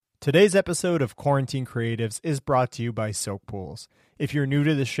Today's episode of Quarantine Creatives is brought to you by Soak Pools. If you're new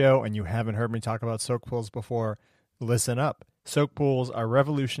to the show and you haven't heard me talk about Soak Pools before, listen up. Soak Pools are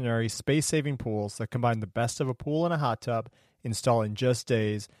revolutionary space-saving pools that combine the best of a pool and a hot tub, install in just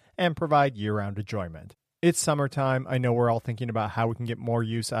days, and provide year-round enjoyment. It's summertime. I know we're all thinking about how we can get more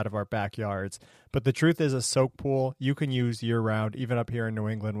use out of our backyards, but the truth is a soak pool you can use year-round, even up here in New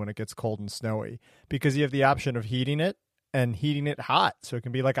England when it gets cold and snowy, because you have the option of heating it and heating it hot. So it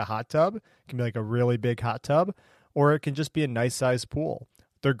can be like a hot tub. It can be like a really big hot tub, or it can just be a nice sized pool.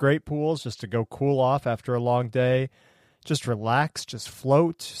 They're great pools just to go cool off after a long day. Just relax, just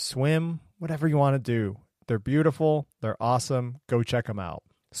float, swim, whatever you want to do. They're beautiful. They're awesome. Go check them out.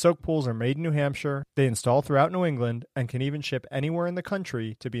 Soak Pools are made in New Hampshire. They install throughout New England and can even ship anywhere in the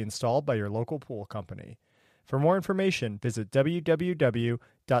country to be installed by your local pool company. For more information, visit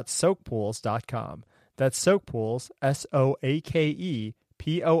www.soakpools.com. That's Soak Pools,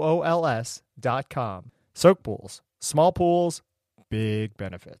 SOAKEPOOLS.com. Soak Pools, small pools, big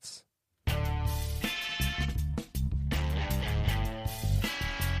benefits.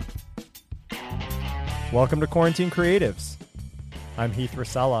 Welcome to Quarantine Creatives. I'm Heath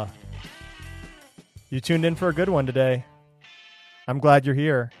Rosella. You tuned in for a good one today. I'm glad you're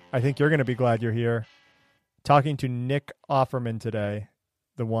here. I think you're going to be glad you're here. Talking to Nick Offerman today,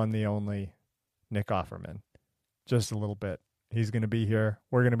 the one, the only Nick Offerman. Just a little bit. He's going to be here.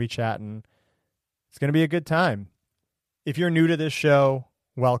 We're going to be chatting. It's going to be a good time. If you're new to this show,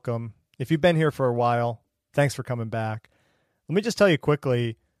 welcome. If you've been here for a while, thanks for coming back. Let me just tell you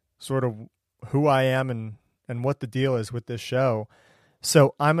quickly sort of who I am and what the deal is with this show.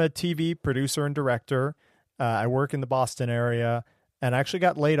 So I'm a TV producer and director. I work in the Boston area, and I actually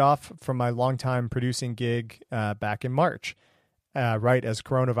got laid off from my longtime producing gig back in March, right as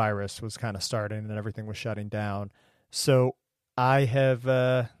coronavirus was kind of starting and everything was shutting down. So I've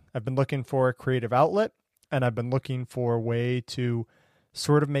been looking for a creative outlet, and I've been looking for a way to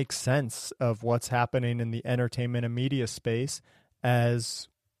sort of make sense of what's happening in the entertainment and media space as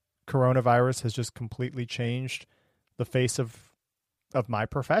coronavirus has just completely changed the face of my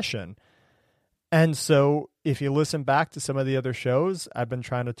profession. And so if you listen back to some of the other shows, I've been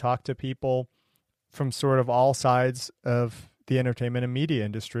trying to talk to people from sort of all sides of the entertainment and media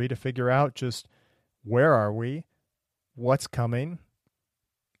industry to figure out just where are we, what's coming,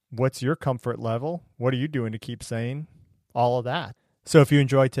 what's your comfort level, what are you doing to keep sane, all of that. So if you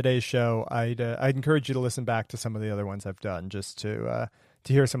enjoyed today's show, I'd encourage you to listen back to some of the other ones I've done just to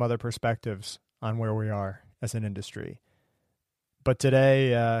hear some other perspectives on where we are as an industry. But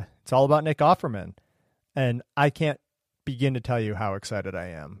today, it's all about Nick Offerman, and I can't begin to tell you how excited I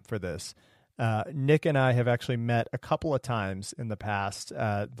am for this. Nick and I have actually met a couple of times in the past.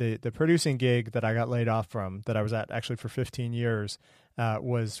 The producing gig that I got laid off from, that I was at actually for 15 years,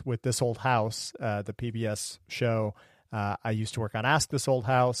 was with This Old House, the PBS show. I used to work on Ask This Old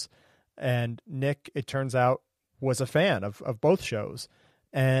House, and Nick, it turns out, was a fan of both shows.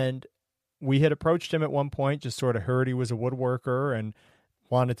 And we had approached him at one point, just sort of heard he was a woodworker and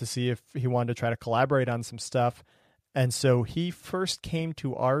wanted to see if he wanted to try to collaborate on some stuff. And so he first came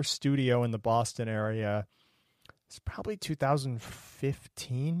to our studio in the Boston area. It's probably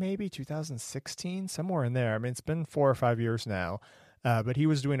 2015, maybe 2016, somewhere in there. I mean, it's been 4 or 5 years now. But he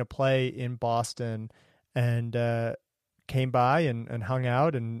was doing a play in Boston and came by and hung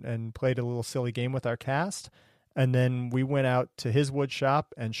out and played a little silly game with our cast. And then we went out to his wood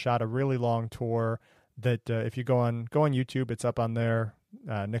shop and shot a really long tour that if you go on YouTube, it's up on there.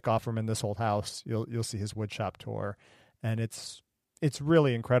 Nick Offerman, This Old House, you'll see his wood shop tour. And it's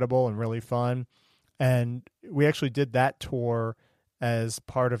really incredible and really fun. And we actually did that tour as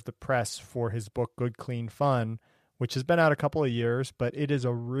part of the press for his book, Good, Clean, Fun, which has been out a couple of years, but it is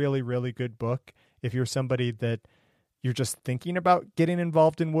a really, really good book. If you're somebody that you're just thinking about getting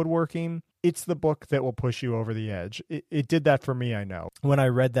involved in woodworking, it's the book that will push you over the edge. It did that for me, I know. When I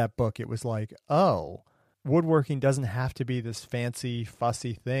read that book, it was like, oh, woodworking doesn't have to be this fancy,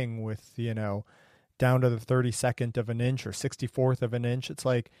 fussy thing with, down to the 32nd of an inch or 64th of an inch. It's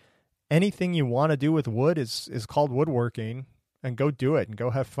like anything you want to do with wood is called woodworking, and go do it and go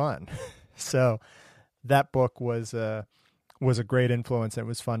have fun. So that book was a great influence, and it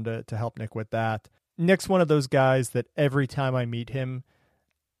was fun to help Nick with that. Nick's one of those guys that every time I meet him,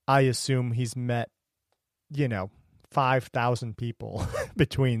 I assume he's met, 5,000 people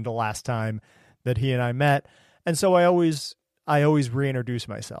between the last time that he and I met. And so I always reintroduce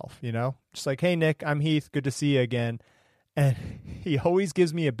myself, just like, hey, Nick, I'm Heath. Good to see you again. And he always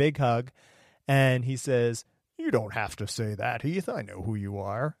gives me a big hug. And he says, you don't have to say that, Heath. I know who you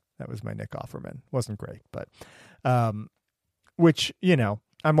are. That was my Nick Offerman. Wasn't great, but which,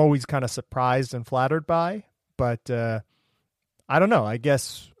 I'm always kind of surprised and flattered by. But I don't know. I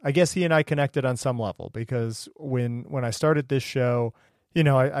guess he and I connected on some level, because when I started this show,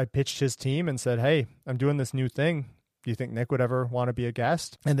 I pitched his team and said, "Hey, I'm doing this new thing. Do you think Nick would ever want to be a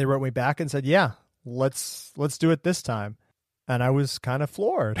guest?" And they wrote me back and said, "Yeah, let's do it this time." And I was kind of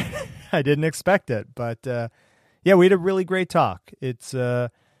floored. I didn't expect it, but yeah, we had a really great talk. It's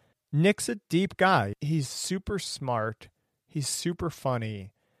Nick's a deep guy. He's super smart. He's super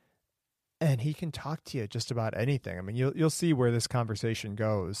funny, and he can talk to you just about anything. I mean, you'll see where this conversation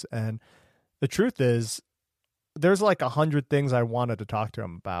goes. And the truth is, there's like 100 things I wanted to talk to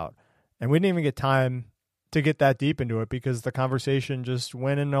him about, and we didn't even get time to get that deep into it because the conversation just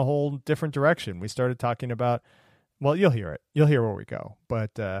went in a whole different direction. We started talking about, well, you'll hear it. You'll hear where we go.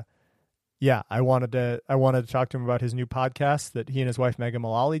 But yeah, I wanted to talk to him about his new podcast that he and his wife Megan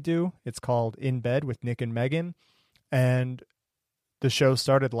Mullally do. It's called In Bed with Nick and Megan, and the show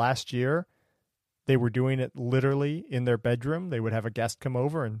started last year. They were doing it literally in their bedroom. They would have a guest come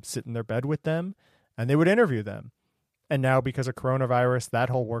over and sit in their bed with them, and they would interview them. And now, because of coronavirus, that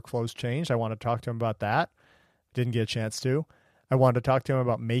whole workflow's changed. I want to talk to him about that. Didn't get a chance to. I wanted to talk to him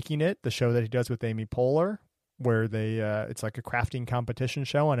about Making It, the show that he does with Amy Poehler, where it's like a crafting competition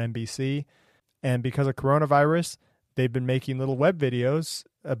show on NBC. And because of coronavirus, they've been making little web videos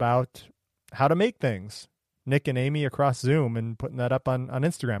about how to make things. Nick and Amy across Zoom, and putting that up on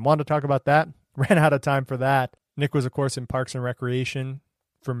Instagram. Wanted to talk about that. Ran out of time for that. Nick was, of course, in Parks and Recreation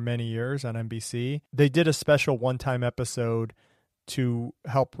for many years on NBC. They did a special one-time episode to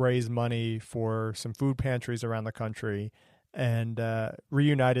help raise money for some food pantries around the country, and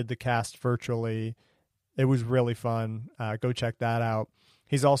reunited the cast virtually. It was really fun. Go check that out.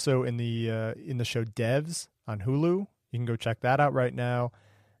 He's also in the show Devs on Hulu. You can go check that out right now.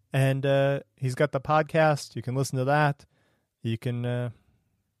 And he's got the podcast. You can listen to that. You can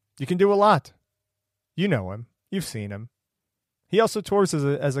do a lot. You know him. You've seen him. He also tours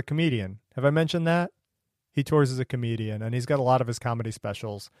as a comedian. Have I mentioned that? He tours as a comedian, and he's got a lot of his comedy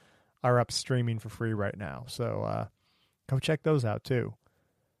specials are up streaming for free right now. So go check those out too.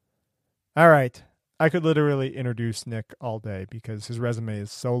 All right. I could literally introduce Nick all day because his resume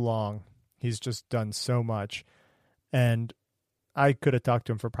is so long. He's just done so much. And I could have talked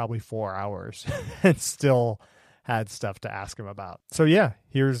to him for probably 4 hours and still had stuff to ask him about. So yeah,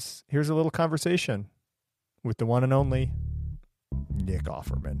 here's a little conversation with the one and only Nick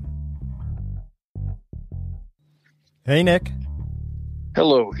Offerman. Hey, Nick.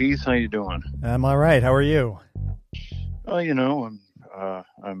 Hello, Heath. How you doing? I'm all right. How are you?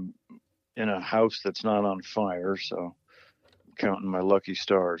 I'm in a house that's not on fire, so I'm counting my lucky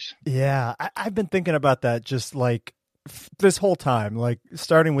stars. Yeah, I've been thinking about that just like this whole time, like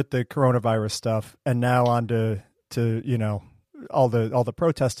starting with the coronavirus stuff and now on to all the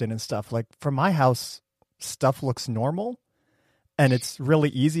protesting and stuff. Like for my house, stuff looks normal, and it's really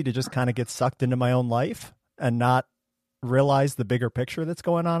easy to just kind of get sucked into my own life and not realize the bigger picture that's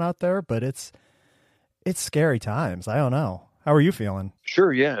going on out there. But it's scary times. I don't know. How are you feeling?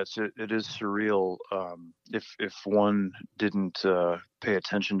 Sure, yeah, it is surreal. If one didn't pay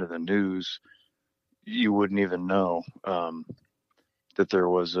attention to the news, you wouldn't even know that there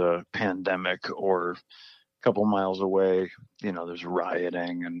was a pandemic, or a couple miles away, there's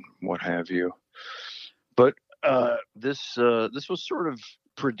rioting and what have you. But this was sort of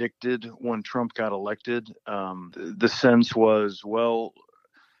predicted when Trump got elected. The sense was, well,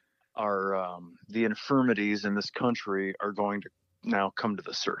 the infirmities in this country are going to now come to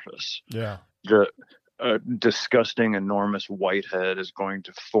the surface. Yeah. The disgusting, enormous whitehead is going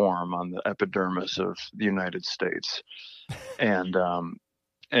to form on the epidermis of the United States. And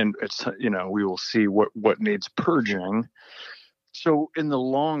it's, we will see what needs purging. So in the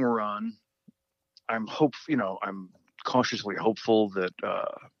long run, I'm cautiously hopeful that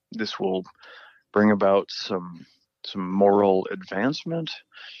this will bring about some moral advancement.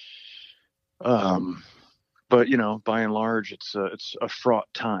 But by and large, it's a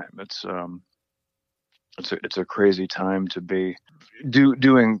fraught time. It's a crazy time to be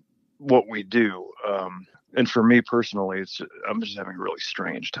doing what we do. And for me personally, I'm just having a really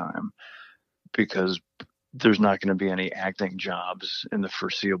strange time because there's not going to be any acting jobs in the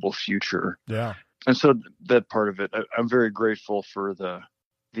foreseeable future. Yeah. And so that part of it, I'm very grateful for the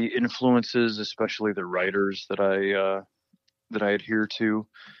influences, especially the writers that I adhere to.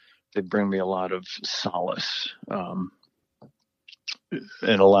 They bring me a lot of solace and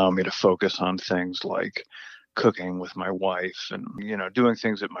allow me to focus on things like cooking with my wife and, doing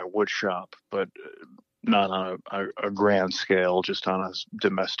things at my wood shop, but not on a grand scale, just on a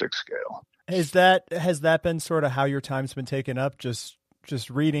domestic scale. Has that been sort of how your time's been taken up? Just just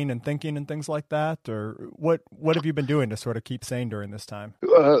reading and thinking and things like that? Or what have you been doing to sort of keep sane during this time?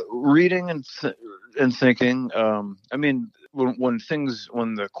 Reading and thinking. I mean, when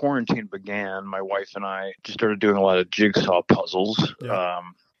the quarantine began, my wife and I just started doing a lot of jigsaw puzzles. Yeah.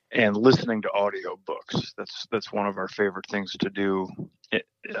 And listening to audiobooks. That's one of our favorite things to do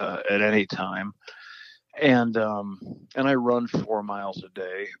at any time. And I run 4 miles a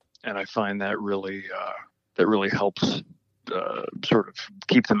day, and I find that really helps sort of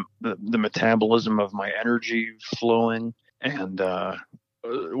keep the metabolism of my energy flowing, and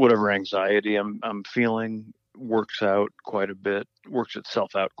whatever anxiety I'm feeling works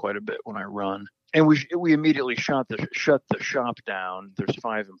itself out quite a bit when I run. And we immediately shut the shop down. There's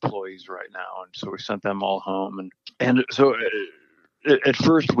 5 employees right now, and so we sent them all home. And so at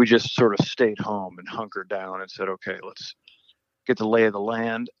first we just sort of stayed home and hunkered down and said, okay, let's get the lay of the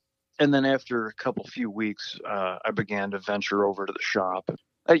land. And then after a few weeks, I began to venture over to the shop.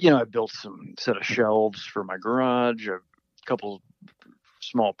 I built some set of shelves for my garage, a couple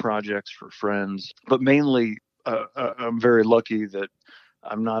small projects for friends, but mainly I'm very lucky that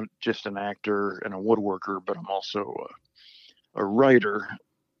I'm not just an actor and a woodworker, but I'm also a writer.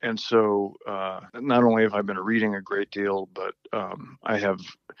 And so not only have I been reading a great deal, but I have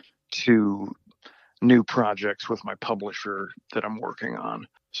 2 new projects with my publisher that I'm working on.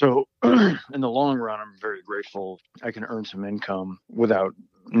 So in the long run, I'm very grateful I can earn some income without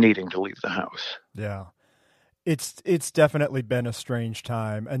needing to leave the house. Yeah. It's definitely been a strange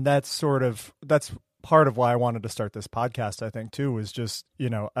time. And that's part of why I wanted to start this podcast, I think, too, was just,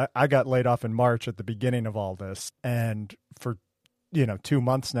 I got laid off in March at the beginning of all this. And for, 2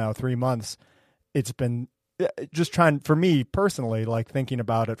 months now, 3 months, it's been just trying, for me personally, like thinking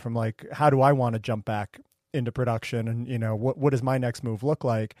about it from like, how do I want to jump back into production? And, what does my next move look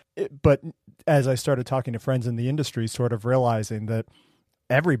like? But as I started talking to friends in the industry, sort of realizing that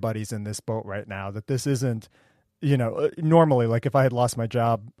everybody's in this boat right now, that this isn't, normally, like if I had lost my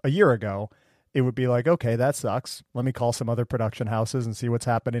job a year ago, it would be like, okay, that sucks. Let me call some other production houses and see what's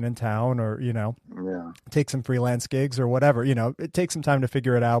happening in town, or, take some freelance gigs or whatever. It takes some time to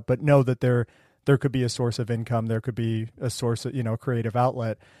figure it out, but know that there could be a source of income. There could be a source of, creative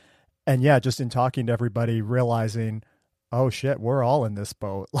outlet. And yeah, just in talking to everybody, realizing, oh shit, we're all in this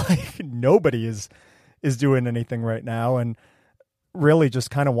boat. Like nobody is doing anything right now. And really just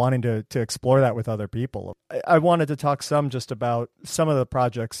kind of wanting to explore that with other people. I wanted to talk just about some of the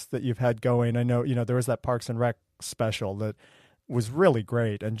projects that you've had going. I know, there was that Parks and Rec special that was really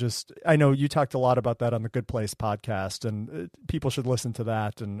great. And just, I know you talked a lot about that on the Good Place podcast, and people should listen to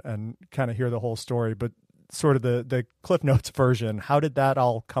that and kind of hear the whole story, but sort of the Cliff Notes version. How did that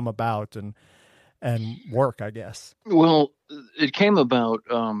all come about and work, I guess? Well, it came about,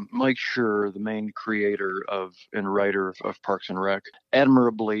 Mike Schur, the main creator and writer of Parks and Rec,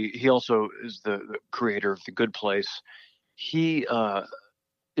 admirably, he also is the creator of The Good Place. He,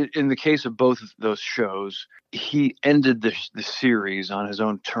 in the case of both of those shows, he ended the series on his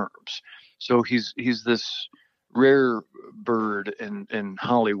own terms. So he's this rare bird in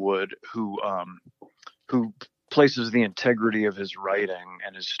Hollywood who places the integrity of his writing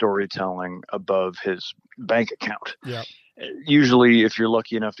and his storytelling above his bank account. Yeah. Usually, if you're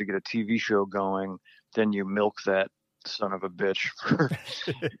lucky enough to get a TV show going, then you milk that son of a bitch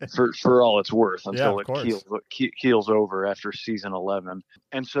for all it's worth until it keels over after season 11.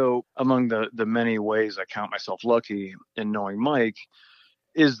 And so, among the many ways I count myself lucky in knowing Mike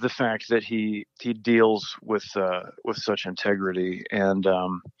is the fact that he deals with such integrity, and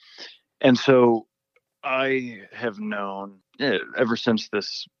so I have known ever since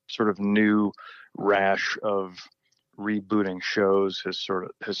this sort of new rash of rebooting shows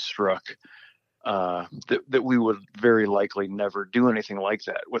has struck, that we would very likely never do anything like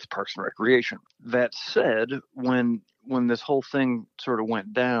that with Parks and Recreation. That said, when this whole thing sort of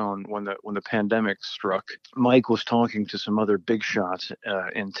went down, when the pandemic struck, Mike was talking to some other big shots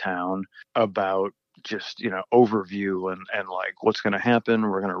in town about just overview and like what's going to happen.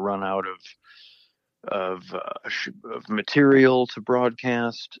 We're going to run out of material to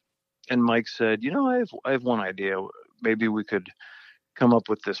broadcast. And Mike said, I have one idea. Maybe we could come up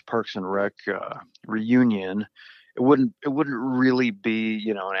with this Parks and Rec reunion. It wouldn't really be,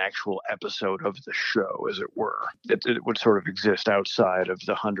 an actual episode of the show, as it were. It would sort of exist outside of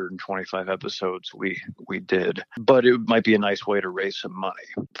the 125 episodes we did. But it might be a nice way to raise some money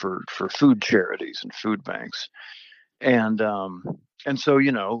for food charities and food banks. And so,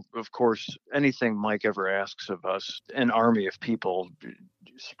 of course, anything Mike ever asks of us, an army of people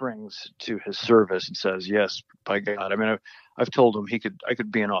springs to his service and says, yes, by God. I mean, I've told him I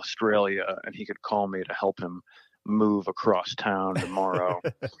could be in Australia and he could call me to help him move across town tomorrow.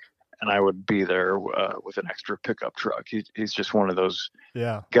 And I would be there with an extra pickup truck. He's just one of those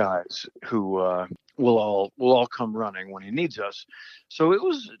guys who will all come running when he needs us. So it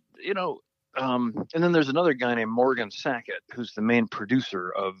was, and then there's another guy named Morgan Sackett, who's the main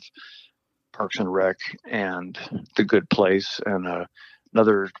producer of Parks and Rec and The Good Place, and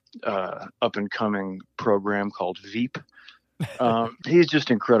another up and coming program called Veep. He's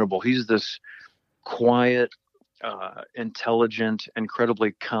just incredible. He's this quiet, intelligent,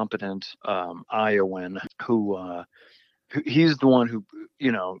 incredibly competent Iowan who he's the one who,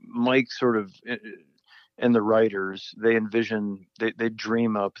 Mike sort of and the writers, they envision, they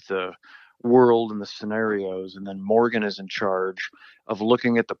dream up the world and the scenarios, and then Morgan is in charge of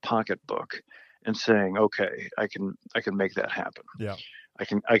looking at the pocketbook and saying, okay, I can make that happen. Yeah.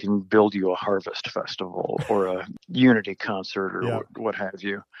 I can build you a harvest festival or a unity concert or what have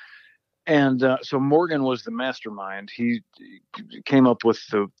you. And so Morgan was the mastermind. He came up with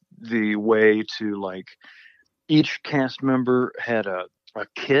the way to, like, each cast member had a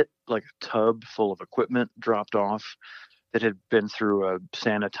kit, like a tub full of equipment dropped off that had been through a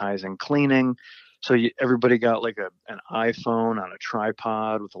sanitizing cleaning. So everybody got like an iPhone on a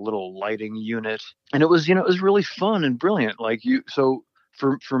tripod with a little lighting unit. And it was, it was really fun and brilliant. So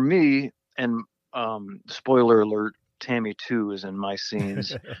for me, and spoiler alert, Tammy 2 is in my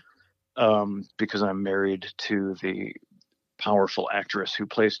scenes. Because I'm married to the powerful actress who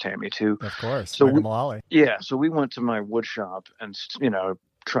plays Tammy 2. Of course. So Mullally. Yeah. So we went to my wood shop and,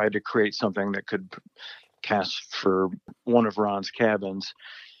 tried to create something that could cast for one of Ron's cabins.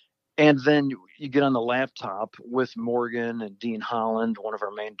 And then you get on the laptop with Morgan and Dean Holland, one of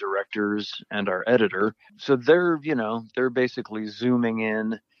our main directors and our editor. So they're basically zooming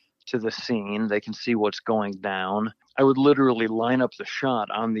in to the scene. They can see what's going down. I would literally line up the shot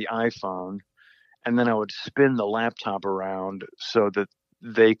on the iPhone, and then I would spin the laptop around so that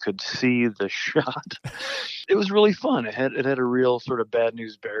they could see the shot. It was really fun. It had a real sort of Bad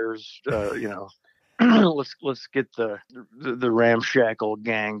News Bears, let's get the ramshackle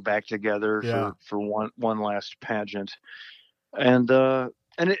gang back together for one last pageant. And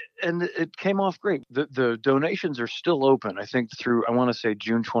it came off great. The donations are still open, I think, through, I want to say,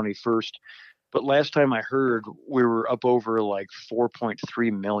 June 21st. But last time I heard, we were up over like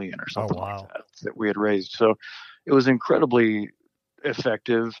 4.3 million or something like that we had raised. So it was incredibly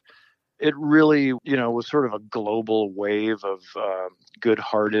effective. It really, was sort of a global wave of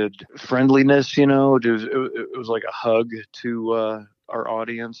good-hearted friendliness. It was like a hug to our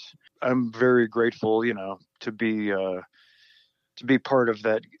audience. I'm very grateful, to be part of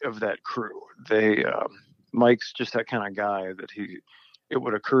that crew. Mike's just that kind of guy that it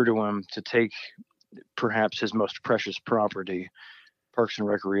would occur to him to take perhaps his most precious property, Parks and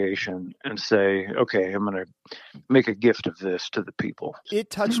Recreation, and say, okay, I'm going to make a gift of this to the people. It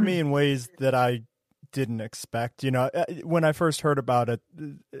touched me in ways that I didn't expect. When I first heard about it,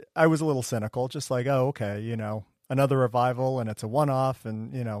 I was a little cynical, just like, oh, okay, another revival and it's a one-off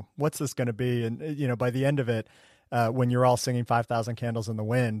and, what's this going to be? And, by the end of it, when you're all singing 5,000 Candles in the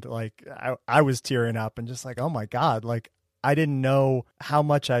Wind, like I was tearing up and just like, oh my God, like I didn't know how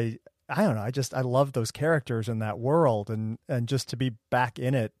much I don't know. I love those characters in that world, and just to be back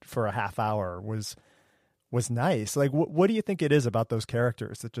in it for a half hour was nice. Like, what do you think it is about those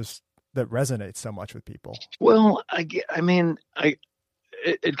characters that resonates so much with people? Well, I mean,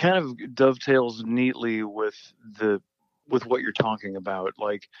 it kind of dovetails neatly with what you're talking about.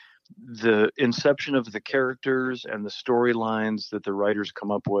 Like the inception of the characters and the storylines that the writers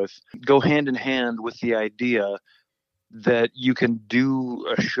come up with go hand in hand with the idea that you can do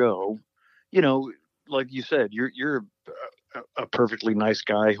a show, like you said, you're a perfectly nice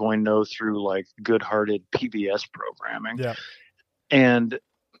guy who I know through like good-hearted PBS programming. Yeah. And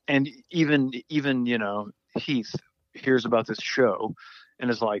even, Heath hears about this show and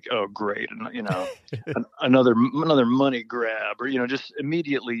is like, oh, great. And, another money grab, or, just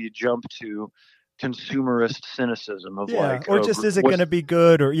immediately you jump to consumerist cynicism of is it going to be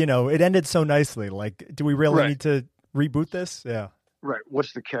good? Or, it ended so nicely. Like, do we really need to reboot this? Yeah. Right.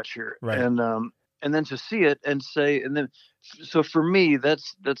 What's the catch here? Right. And then to see it and say, and then, so for me,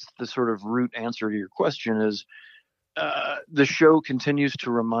 that's the sort of root answer to your question is, the show continues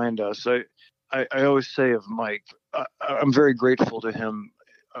to remind us. I always say of Mike, I'm very grateful to him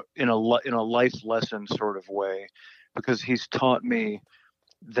in a life lesson sort of way, because he's taught me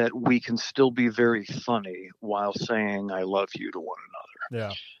that we can still be very funny while saying I love you to one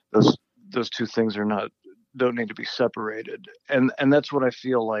another. Yeah. Those two things don't need to be separated. And that's what I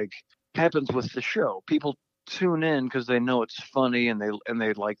feel like happens with the show. People tune in because they know it's funny and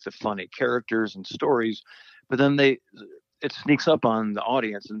they like the funny characters and stories, but then it sneaks up on the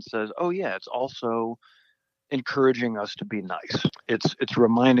audience and says, oh yeah, it's also encouraging us to be nice. It's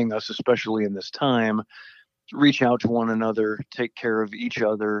reminding us, especially in this time, reach out to one another, take care of each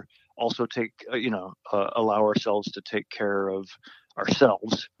other, also allow ourselves to take care of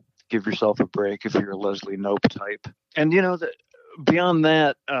ourselves. Give yourself a break if you're a Leslie Knope type. And beyond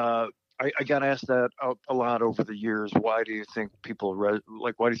that, I got asked that a lot over the years. Why do you think people why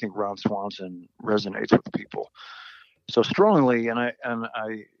do you think Ron Swanson resonates with people so strongly? And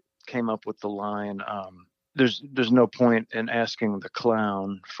I came up with the line, there's no point in asking the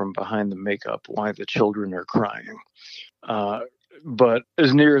clown from behind the makeup why the children are crying. But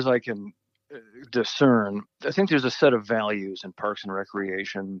as near as I can discern, I think there's a set of values in Parks and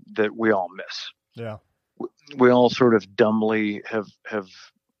Recreation that we all miss. Yeah. We all sort of dumbly have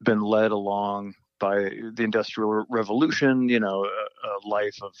been led along by the Industrial Revolution, a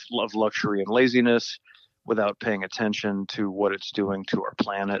life of luxury and laziness without paying attention to what it's doing to our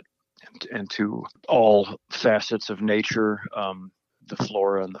planet and to all facets of nature, the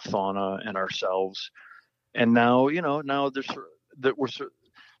flora and the fauna and ourselves. And now,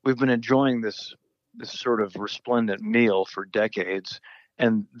 we've been enjoying this sort of resplendent meal for decades,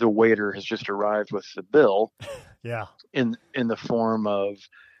 and the waiter has just arrived with the bill. Yeah. In the form of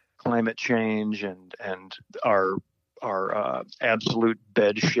climate change and our absolute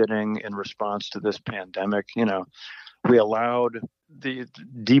bed shitting in response to this pandemic. We allowed the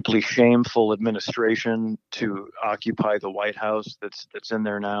deeply shameful administration to occupy the White House that's in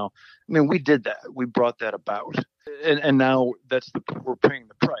there now. I mean, we did that. We brought that about. And now we're paying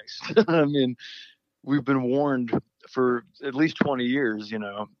the price. I mean, we've been warned for at least 20 years,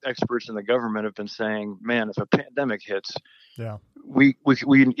 experts in the government have been saying, man, if a pandemic hits, yeah, we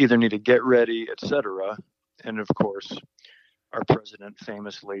either need to get ready, et cetera. And of course, our president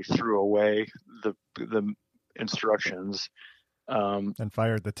famously threw away the instructions and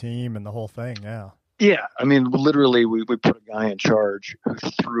fired the team and the whole thing. Yeah. Yeah. I mean, literally, we put a guy in charge who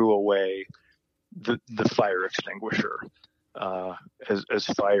threw away the fire extinguisher as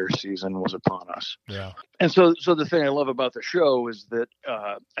fire season was upon us. Yeah. And so the thing I love about the show is that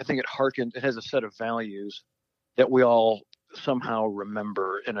I think it has a set of values that we all somehow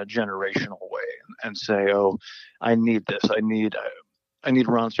remember in a generational way and say, oh, I need this. I need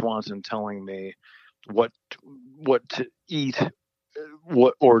Ron Swanson telling me what to eat,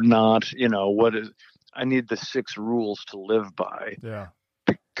 what or not, I need the 6 rules to live by. Yeah.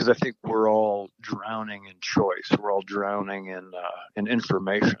 Because I think we're all drowning in choice. We're all drowning in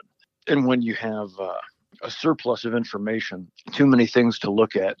information. And when you have a surplus of information, too many things to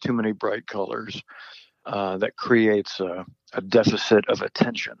look at, too many bright colors, that creates a deficit of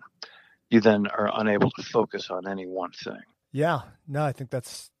attention. You then are unable to focus on any one thing. Yeah, no, I think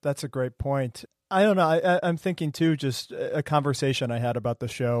that's a great point. I don't know. I'm thinking too, just a conversation I had about the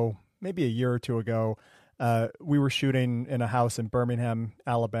show maybe a year or two ago. We were shooting in a house in Birmingham,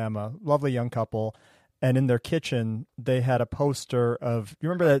 Alabama, lovely young couple. And in their kitchen, they had a poster of, you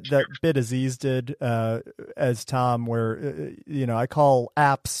remember that bit Aziz did as Tom, where, I call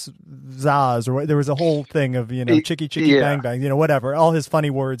apps Zaz, or there was a whole thing of, chicky, bang, bang, whatever, all his funny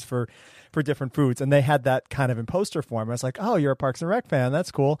words for different foods. And they had that kind of in poster form. I was like, oh, you're a Parks and Rec fan.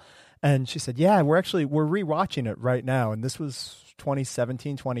 That's cool. And she said, yeah, we're rewatching it right now. And this was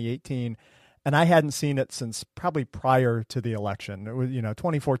 2017, 2018. And I hadn't seen it since probably prior to the election. It was,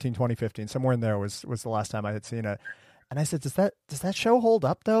 2014, 2015, somewhere in there was the last time I had seen it. And I said, does that show hold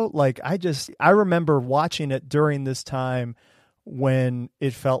up though? Like, I remember watching it during this time when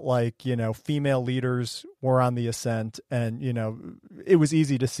it felt like, female leaders were on the ascent, and, it was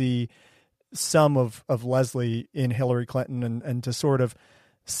easy to see some of Leslie in Hillary Clinton and to sort of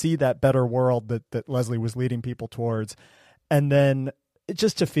see that better world that Leslie was leading people towards. And then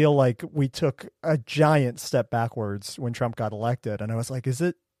just to feel like we took a giant step backwards when Trump got elected. And I was like, does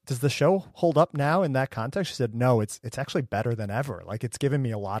the show hold up now in that context? She said, no, it's actually better than ever. Like, it's given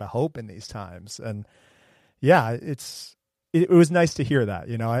me a lot of hope in these times. And yeah, it was nice to hear that.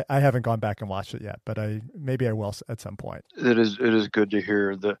 I haven't gone back and watched it yet, but maybe I will at some point. It is good to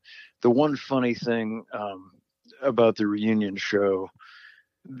hear. The one funny thing about the reunion show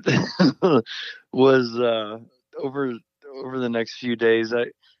was over the next few days,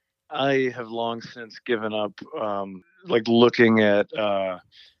 I have long since given up looking at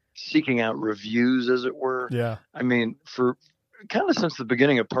seeking out reviews, as it were. Yeah. I mean, for kind of since the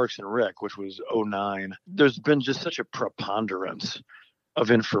beginning of Parks and Rec, which was 2009, there's been just such a preponderance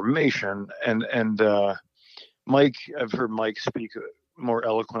of information. And Mike, I've heard Mike speak more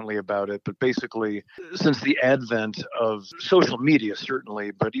eloquently about it, but basically since the advent of social media,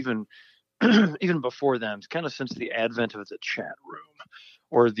 certainly, but even even before then, kind of since the advent of the chat room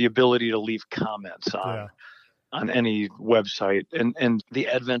or the ability to leave comments on any website, and the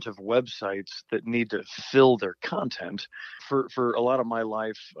advent of websites that need to fill their content. For a lot of my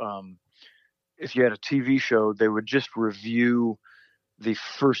life, if you had a TV show, they would just review the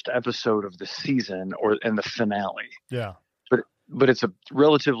first episode of the season and the finale. Yeah. But it's a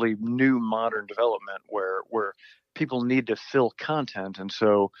relatively new modern development where people need to fill content, and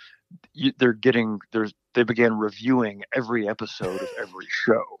so they began reviewing every episode of every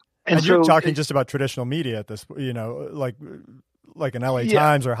show. And you're talking just about traditional media at this, like an LA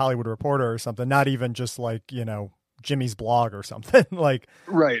Times or Hollywood Reporter or something, not even just like, Jimmy's blog or something like.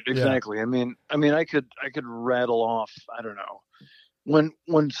 Right. Exactly. Yeah. I mean, I could rattle off, I don't know,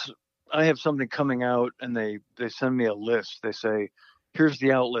 once I have something coming out and they send me a list, they say, here's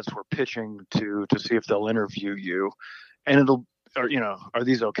the outlets we're pitching to see if they'll interview you. And are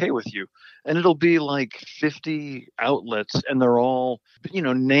these okay with you? And it'll be like 50 outlets, and they're all,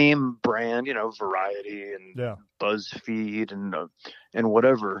 name brand, Variety and BuzzFeed and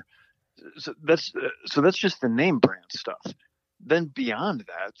whatever. So that's just the name brand stuff. Then beyond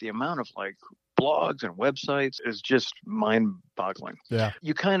that, the amount of like blogs and websites is just mind-boggling. Yeah,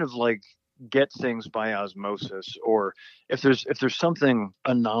 you kind of like get things by osmosis, or if there's something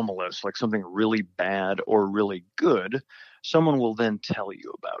anomalous, like something really bad or really good, someone will then tell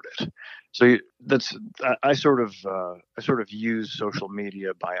you about it. So I sort of use social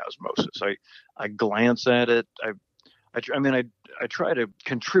media by osmosis. I glance at it. I try to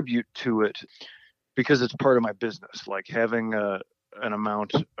contribute to it because it's part of my business. Like having a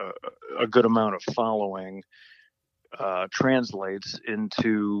good amount of following translates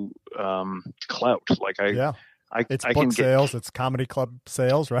into clout. Like it's book sales, it's comedy club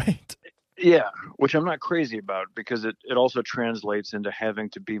sales, right? Yeah, which I'm not crazy about because it also translates into having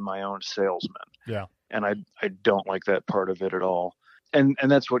to be my own salesman. Yeah. And I don't like that part of it at all. And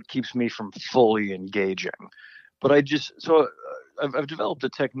that's what keeps me from fully engaging. But I've developed a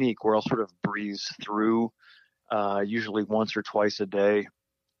technique where I'll sort of breeze through usually once or twice a day.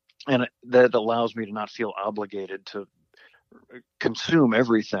 And that allows me to not feel obligated to consume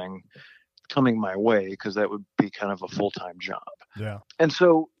everything coming my way, because that would be kind of a full-time job. Yeah. And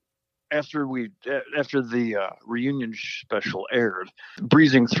so after the reunion special aired,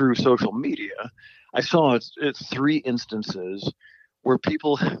 breezing through social media, I saw it's 3 instances where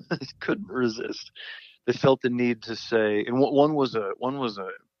people couldn't resist. They felt the need to say, and one was a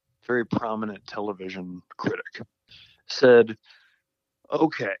very prominent television critic, said,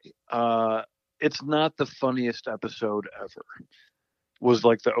 okay, it's not the funniest episode ever, was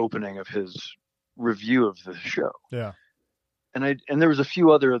like the opening of his review of the show. Yeah. And there was a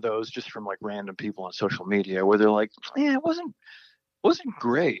few other of those just from like random people on social media where they're like, yeah, it wasn't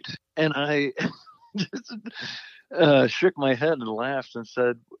great. And I just shook my head and laughed and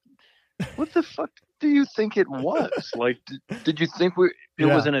said, what the fuck do you think it was? Like, did you think it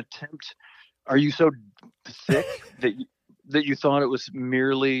was an attempt? Are you so thick that you thought it was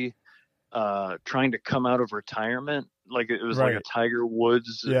merely trying to come out of retirement? Like it was like a Tiger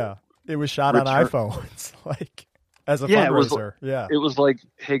Woods. Yeah. It was shot on iPhones, like as a fundraiser. It was like,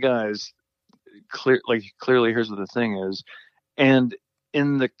 hey guys, clearly here's what the thing is. And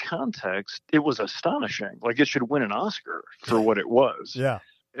in the context, it was astonishing. Like it should win an Oscar for what it was. Yeah.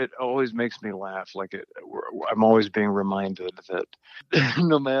 It always makes me laugh. Like I'm always being reminded that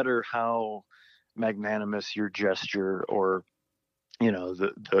no matter how magnanimous your gesture, or no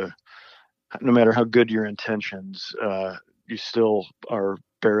matter how good your intentions, you still are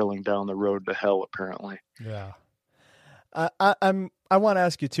barreling down the road to hell, apparently. Yeah. I want to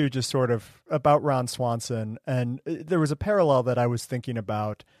ask you too, just sort of about Ron Swanson, and there was a parallel that I was thinking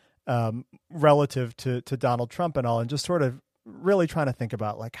about relative to Donald Trump and all, and just sort of really trying to think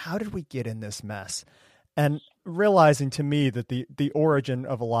about like, how did we get in this mess? And realizing to me that the origin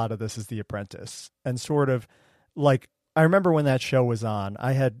of a lot of this is The Apprentice, and sort of like, I remember when that show was on,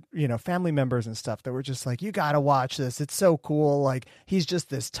 I had, family members and stuff that were just like, you got to watch this. It's so cool. Like he's just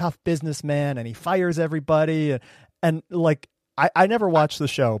this tough businessman and he fires everybody. And like, I never watched the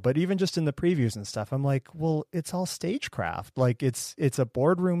show, but even just in the previews and stuff, I'm like, well, it's all stagecraft. Like it's a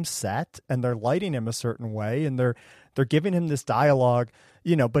boardroom set and they're lighting him a certain way and they're giving him this dialogue,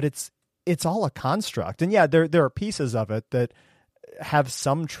 but it's all a construct. And yeah, there are pieces of it that have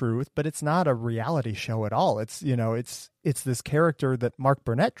some truth, but it's not a reality show at all. It's, it's this character that Mark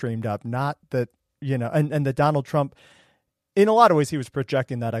Burnett dreamed up, not that, and that Donald Trump, in a lot of ways, he was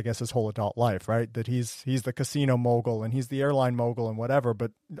projecting that, I guess, his whole adult life, right? That he's the casino mogul and he's the airline mogul and whatever,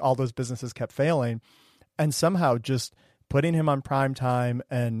 but all those businesses kept failing. And somehow just putting him on prime time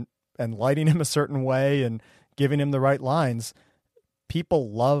and and lighting him a certain way and giving him the right lines,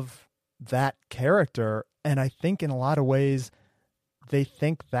 people love that character. And I think in a lot of ways, they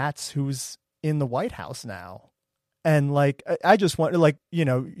think that's who's in the White House now. And like, I just want, like, you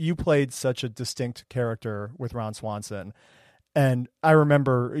know, you played such a distinct character with Ron Swanson. And I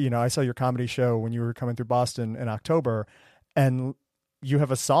remember, you know, I saw your comedy show when you were coming through Boston in October, and you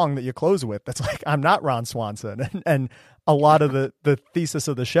have a song that you close with that's like, I'm not Ron Swanson. And a lot of the thesis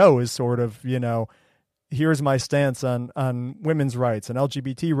of the show is sort of, you know, here's my stance on women's rights and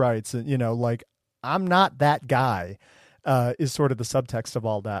LGBT rights. And, you know, like, I'm not that guy, is sort of the subtext of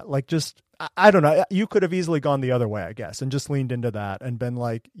all that. Like, just, I don't know. You could have easily gone the other way, I guess, and just leaned into that and been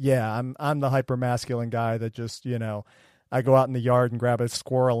like, yeah, I'm the hyper masculine guy that just, you know, I go out in the yard and grab a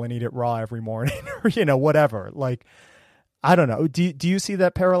squirrel and eat it raw every morning, or, you know, whatever. Like, I don't know. Do you see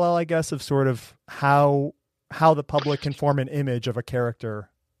that parallel, I guess, of sort of how the public can form an image of a character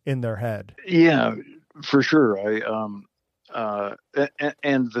in their head? Yeah, for sure.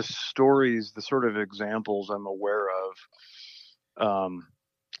 And the stories, the sort of examples I'm aware of,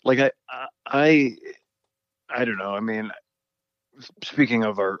 like I don't know. I mean, speaking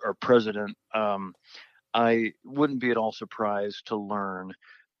of our president, I wouldn't be at all surprised to learn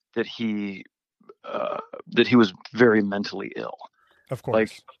that he was very mentally ill. Of course.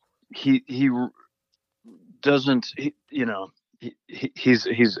 Like he doesn't, you know, he's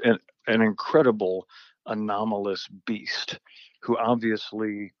an incredible anomalous beast who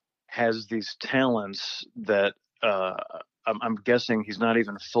obviously has these talents that I'm guessing he's not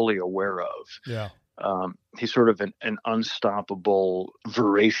even fully aware of. Yeah. He's sort of an unstoppable,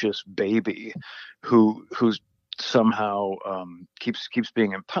 voracious baby who's somehow keeps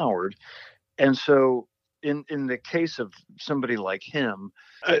being empowered. And so in the case of somebody like him,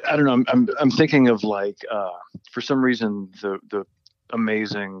 I don't know, I'm thinking of like, for some reason, the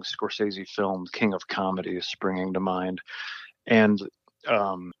amazing Scorsese film King of Comedy is springing to mind. And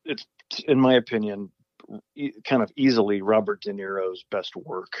it's, in my opinion, kind of easily Robert De Niro's best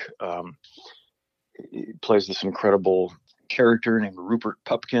work. He plays this incredible character named Rupert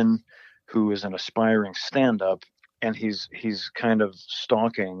Pupkin, who is an aspiring stand-up, and he's kind of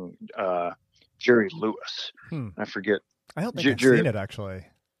stalking Jerry Lewis. I forget. I don't think I've seen it, actually.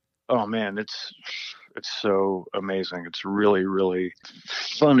 Oh man, it's so amazing. It's really, really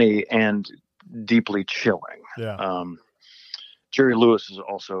funny and deeply chilling. Yeah. Jerry Lewis is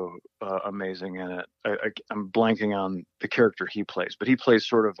also amazing in it. I'm blanking on the character he plays, but he plays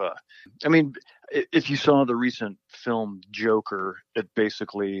sort of I mean, if you saw the recent film Joker, it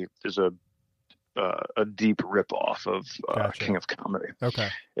basically is a deep ripoff of Gotcha. King of Comedy. Okay.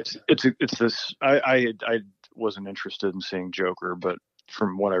 It's this. I wasn't interested in seeing Joker, but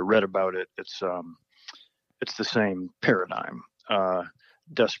from what I read about it, it's the same paradigm.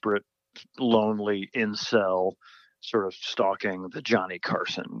 Desperate, lonely incel, sort of stalking the Johnny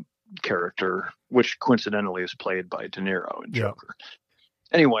Carson character, which coincidentally is played by De Niro in Joker. Yeah.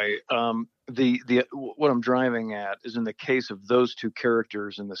 Anyway, the what I'm driving at is in the case of those two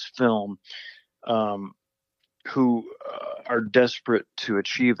characters in this film, who are desperate to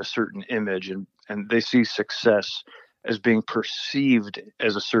achieve a certain image, and they see success as being perceived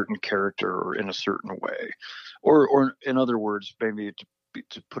as a certain character or in a certain way, or in other words, maybe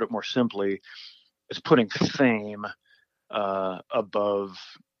to put it more simply, it's putting fame above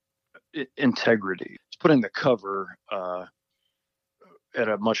integrity. It's putting the cover at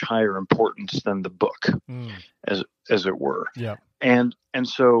a much higher importance than the book, as it were. Yeah. And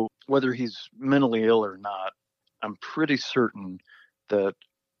so whether he's mentally ill or not, I'm pretty certain that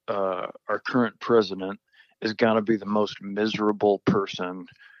our current president is got to be the most miserable person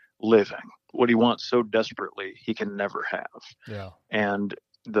living. What he wants so desperately, he can never have. Yeah. And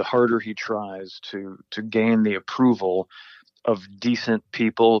the harder he tries to gain the approval of decent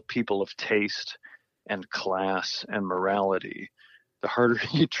people of taste and class and morality, the harder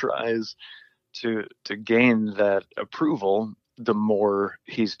he tries to gain that approval, the more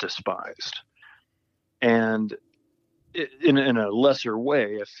he's despised. And in a lesser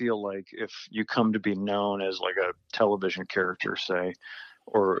way, I feel like if you come to be known as like a television character, say,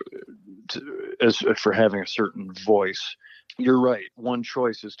 or as for having a certain voice, you're right. One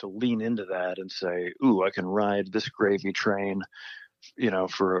choice is to lean into that and say, ooh, I can ride this gravy train,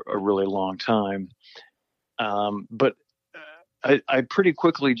 for a really long time. But I pretty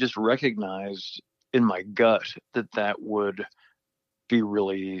quickly just recognized in my gut that would be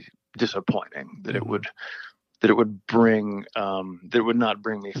really disappointing, that it would bring, that it would not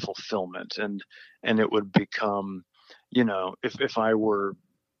bring me fulfillment, and it would become, if I were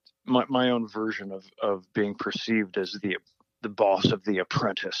my own version of being perceived as the the boss of The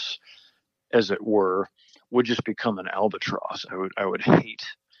Apprentice, as it were, would just become an albatross. I would hate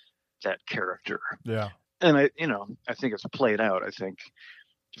that character. Yeah. And I think it's played out. I think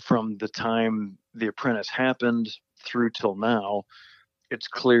from the time The Apprentice happened through till now, it's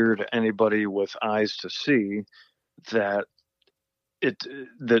clear to anybody with eyes to see that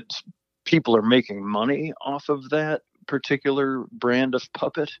that people are making money off of that particular brand of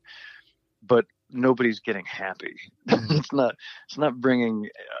puppet, but nobody's getting happy. It's not bringing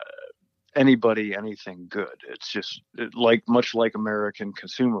anybody anything good. It's just much like American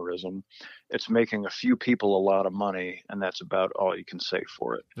consumerism. It's making a few people a lot of money, and that's about all you can say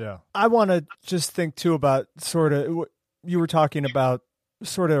for it. Yeah. I want to just think too about sort of, you were talking about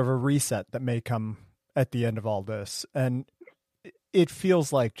sort of a reset that may come at the end of all this. And it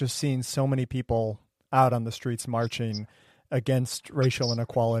feels like just seeing so many people out on the streets marching against racial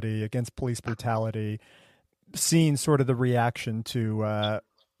inequality, against police brutality, seeing sort of the reaction to,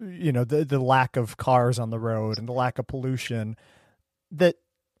 the lack of cars on the road and the lack of pollution, that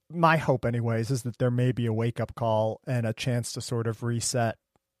my hope anyways is that there may be a wake-up call and a chance to sort of reset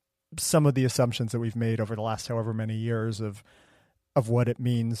some of the assumptions that we've made over the last however many years of what it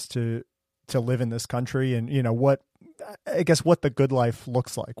means to live in this country, and what the good life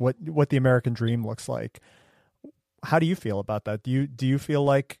looks like, what the American dream looks like. How do you feel about that? Do you feel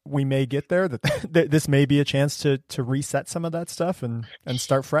like we may get there, that this may be a chance to reset some of that stuff and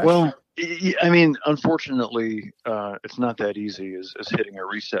start fresh? Well, I mean, unfortunately, it's not that easy as hitting a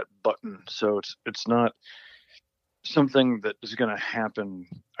reset button. So it's not something that is going to happen,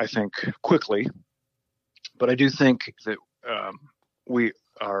 I think, quickly. But I do think that we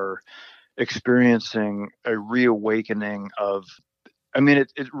are experiencing a reawakening of, I mean,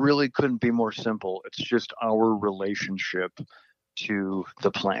 it really couldn't be more simple. It's just our relationship to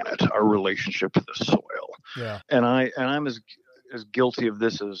the planet, our relationship to the soil. Yeah. And I'm as guilty of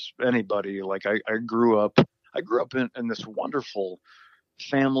this as anybody. Like I grew up in this wonderful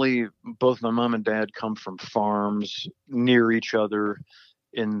family. Both my mom and dad come from farms near each other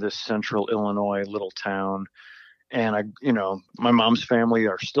in this central Illinois little town. And my mom's family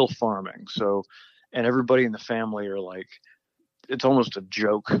are still farming. So, and everybody in the family are like, it's almost a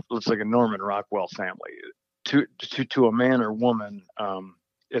joke. It's like a Norman Rockwell family. To a man or woman,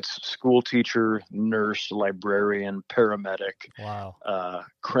 it's school teacher, nurse, librarian, paramedic, wow,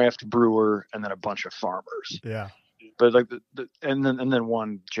 craft brewer, and then a bunch of farmers. Yeah. But like and then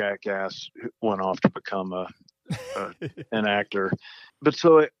one jackass went off to become an actor. But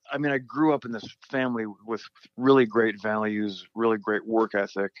so, I mean, I grew up in this family with really great values, really great work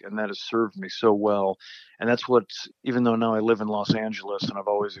ethic, and that has served me so well. And that's even though now I live in Los Angeles and I've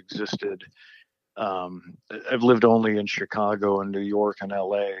always existed, I've lived only in Chicago and New York and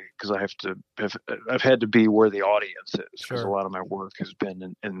LA because I've had to be where the audience is, because a lot of my work has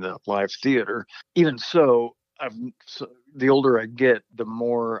been in the live theater. Even so, the older I get, the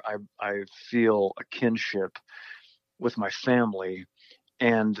more I feel a kinship with my family,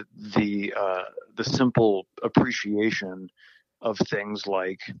 and the simple appreciation of things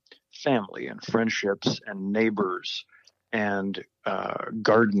like family and friendships and neighbors and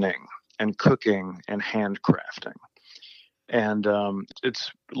gardening and cooking and handcrafting. And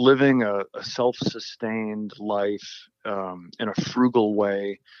it's living a self-sustained life in a frugal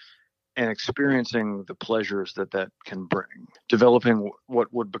way, and experiencing the pleasures that can bring. Developing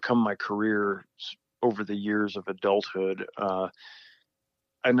what would become my career over the years of adulthood,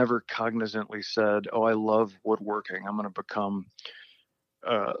 I never cognizantly said, "Oh, I love woodworking. I'm going to become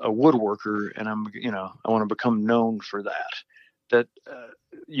a woodworker, and I want to become known for that." That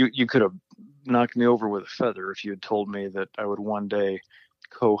you could have knocked me over with a feather if you had told me that I would one day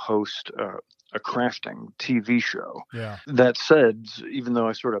co-host a crafting TV show. Yeah. That said, even though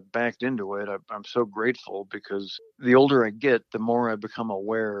I sort of backed into it, I'm so grateful, because the older I get, the more I become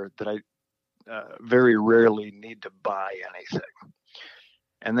aware that I very rarely need to buy anything.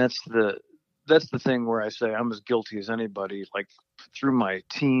 And that's the thing where I say I'm as guilty as anybody. Like through my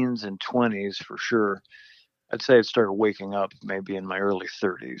teens and 20s, for sure, I'd say I started waking up maybe in my early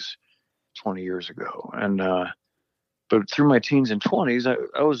 30s, 20 years ago. And but through my teens and 20s,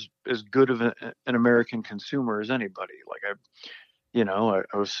 I was as good of an American consumer as anybody. Like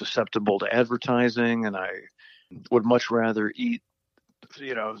I was susceptible to advertising, and I would much rather eat,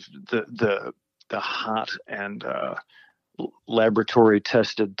 the hot and laboratory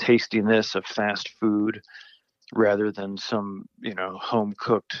tested tastiness of fast food rather than some, home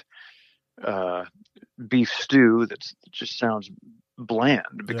cooked beef stew that just sounds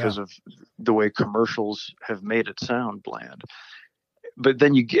bland because of the way commercials have made it sound bland. But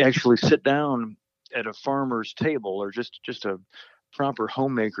then you actually sit down at a farmer's table or just a proper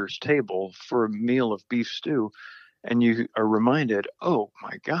homemaker's table for a meal of beef stew, and you are reminded, oh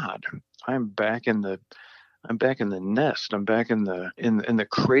my God, I'm back in the nest. I'm back in the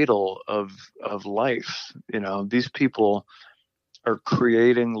cradle of life. These people are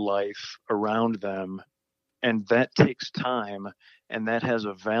creating life around them, and that takes time, and that has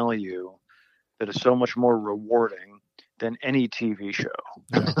a value that is so much more rewarding than any TV show,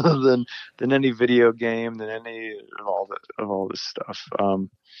 Yeah. than any video game, than any of all this stuff.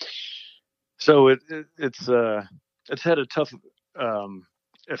 So it's had a tough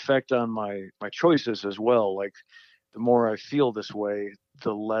effect on my choices as well. Like, the more I feel this way,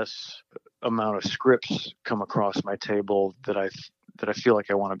 the less amount of scripts come across my table that I feel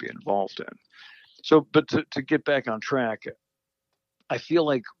like I want to be involved in. So, but to get back on track, I feel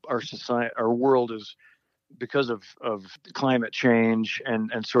like our world is, because of climate change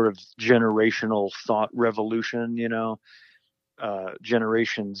and sort of generational thought revolution,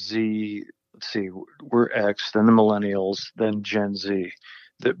 Generation Z, let's see, we're X, then the millennials, then Gen Z.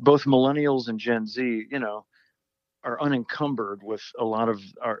 Both millennials and Gen Z, are unencumbered with a lot of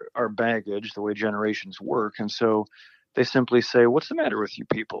our baggage, the way generations work. And so they simply say, what's the matter with you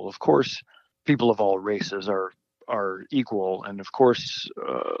people? Of course, people of all races are equal. And of course,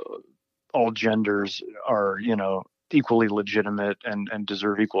 all genders are, equally legitimate and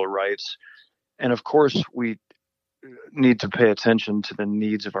deserve equal rights. And of course, we need to pay attention to the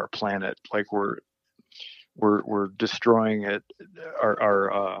needs of our planet. Like, we're destroying it,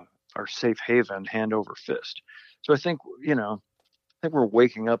 our safe haven, hand over fist. So I think we're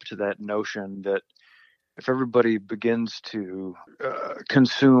waking up to that notion that if everybody begins to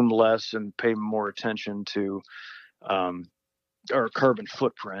consume less and pay more attention to our carbon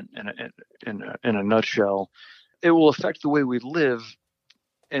footprint in a nutshell, it will affect the way we live,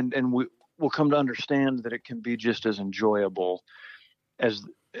 and we'll come to understand that it can be just as enjoyable as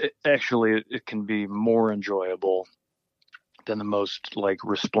it can be more enjoyable than the most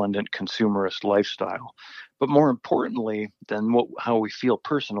resplendent consumerist lifestyle. But more importantly than how we feel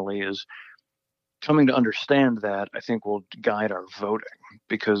personally is coming to understand that, I think, will guide our voting,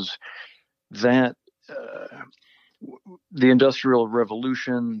 because that the Industrial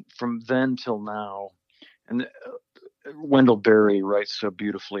Revolution, from then till now, and Wendell Berry writes so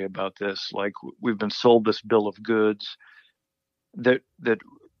beautifully about this. Like, we've been sold this bill of goods that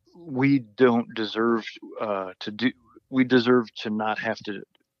we don't deserve to do. We deserve to not have to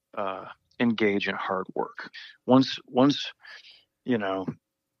engage in hard work. Once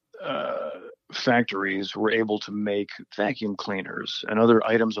factories were able to make vacuum cleaners and other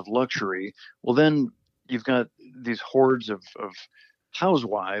items of luxury, well, then you've got these hordes of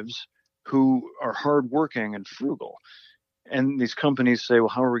housewives who are hardworking and frugal. And these companies say, well,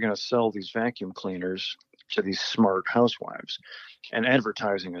 how are we going to sell these vacuum cleaners to these smart housewives? And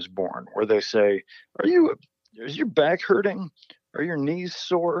advertising is born, where they say, is your back hurting? Are your knees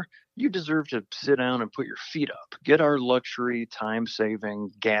sore? You deserve to sit down and put your feet up. Get our luxury,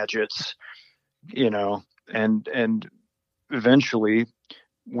 time-saving gadgets, and eventually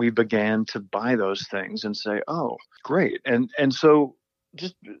we began to buy those things and say, oh, great. And so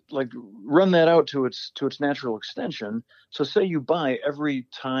just run that out to its natural extension. So say you buy every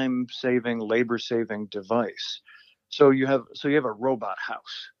time-saving, labor-saving device. So you have a robot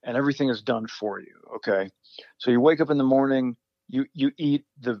house, and everything is done for you. Okay. So you wake up in the morning, you eat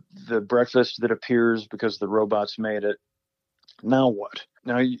the breakfast that appears because the robots made it. Now what?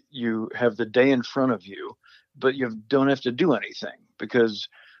 Now you have the day in front of you, but you don't have to do anything because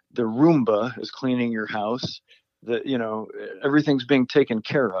the Roomba is cleaning your house. Everything's being taken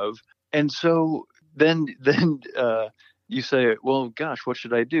care of. And so then you say, well, gosh, what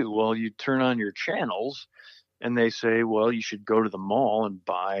should I do? Well, you turn on your channels and they say, well, you should go to the mall and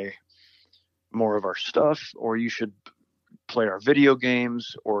buy more of our stuff, or you should play our video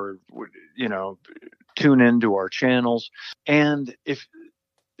games, or, tune into our channels. And if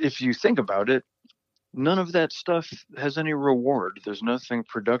you think about it, none of that stuff has any reward. There's nothing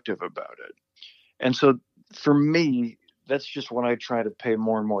productive about it. And so for me, that's just what I try to pay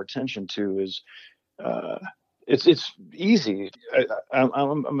more and more attention to is, it's easy.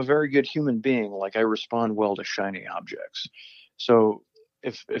 I'm a very good human being. Like, I respond well to shiny objects. So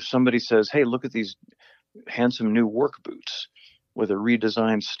if somebody says, hey, look at these handsome new work boots with a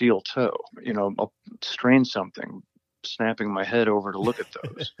redesigned steel toe, I'll strain something, snapping my head over to look at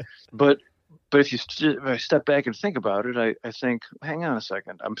those. But if I step back and think about it, I think, hang on a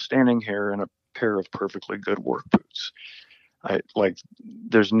second. I'm standing here in a pair of perfectly good work boots.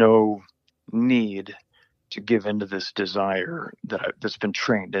 There's no need to give into this desire that's been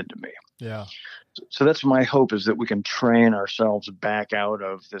trained into me. Yeah. So that's my hope, is that we can train ourselves back out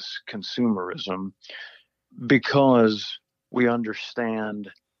of this consumerism, because we understand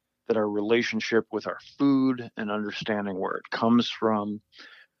that our relationship with our food and understanding where it comes from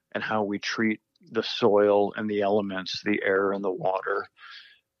and how we treat the soil and the elements, the air and the water,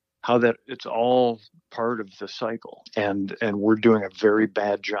 how that it's all part of the cycle. And we're doing a very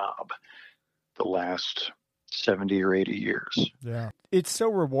bad job the last 70 or 80 years. Yeah. It's so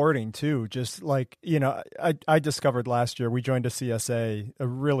rewarding too. Just like, I discovered last year, we joined a CSA, a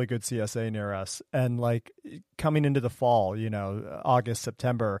really good CSA near us. And like coming into the fall, August,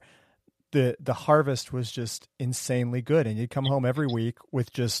 September, the harvest was just insanely good. And you'd come home every week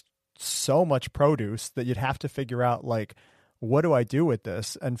with just so much produce that you'd have to figure out, like, what do I do with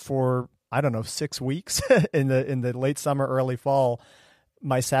this? And for, I don't know, 6 weeks in the late summer, early fall,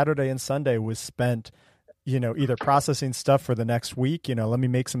 my Saturday and Sunday was spent, either processing stuff for the next week, let me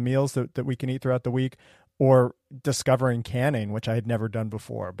make some meals that we can eat throughout the week, or discovering canning, which I had never done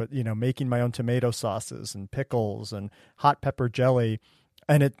before, but, making my own tomato sauces and pickles and hot pepper jelly.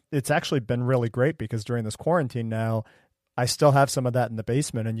 And it's actually been really great, because during this quarantine now, I still have some of that in the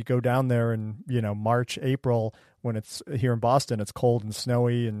basement, and you go down there in, March, April, when it's here in Boston, it's cold and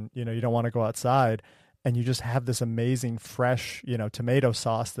snowy, and, you don't want to go outside, and you just have this amazing fresh, tomato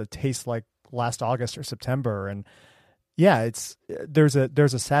sauce that tastes like last August or September. And yeah, there's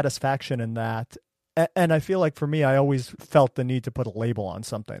a satisfaction in that. And I feel like for me, I always felt the need to put a label on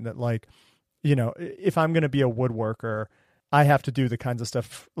something that, like, if I'm going to be a woodworker, I have to do the kinds of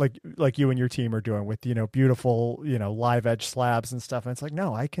stuff like you and your team are doing with, beautiful, live edge slabs and stuff. And it's like,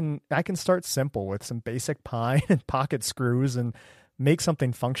 no, I can start simple with some basic pine and pocket screws and make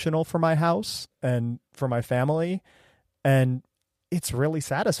something functional for my house and for my family. And it's really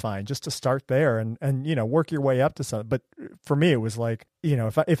satisfying just to start there and work your way up to something. But for me, it was like,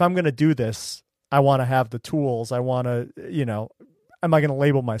 if I'm going to do this, I want to have the tools. I want to, am I going to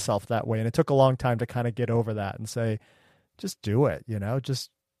label myself that way? And it took a long time to kind of get over that and say, just do it, just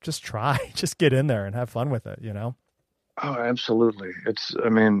try, just get in there and have fun with it, Oh, absolutely.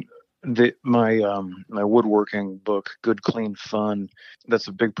 My woodworking book, Good Clean Fun, that's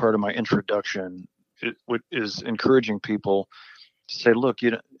a big part of my introduction. It is encouraging people to say, look,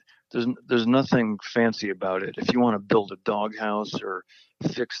 there's nothing fancy about it. If you want to build a doghouse or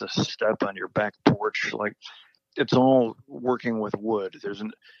fix a step on your back porch, like, it's all working with wood.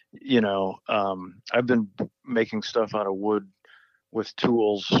 I've been making stuff out of wood with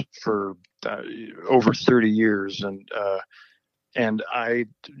tools for over 30 years, and I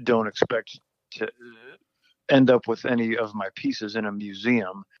don't expect to end up with any of my pieces in a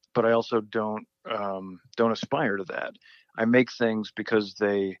museum, but I also don't aspire to that. I make things because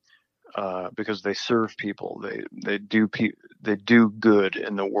they serve people. They do good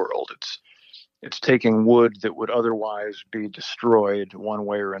in the world. It's taking wood that would otherwise be destroyed one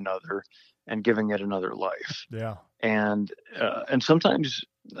way or another and giving it another life. Yeah. And sometimes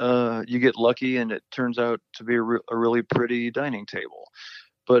you get lucky and it turns out to be a really pretty dining table.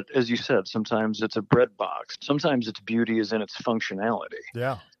 But as you said, sometimes it's a bread box. Sometimes its beauty is in its functionality.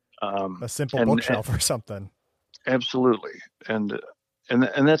 Yeah. A simple bookshelf or something. Absolutely. And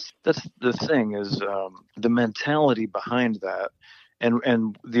that's the thing, is the mentality behind that.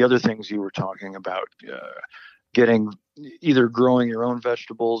 And the other things you were talking about, either growing your own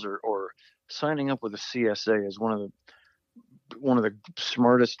vegetables or signing up with a CSA is one of the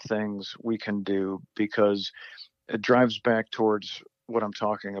smartest things we can do, because it drives back towards what I'm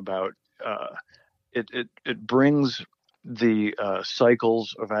talking about. It brings the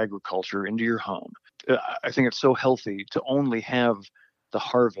cycles of agriculture into your home. I think it's so healthy to only have the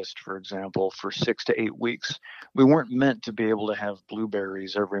harvest, for example, for 6 to 8 weeks. We weren't meant to be able to have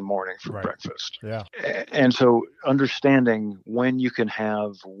blueberries every morning for breakfast. Yeah. And so understanding when you can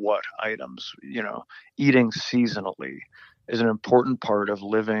have what items, eating seasonally is an important part of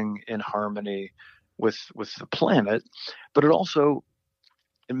living in harmony with the planet. But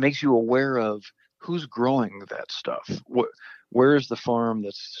it makes you aware of who's growing that stuff. Where is the farm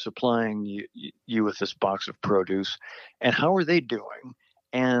that's supplying you with this box of produce, and how are they doing?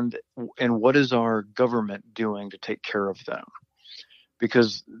 And what is our government doing to take care of them?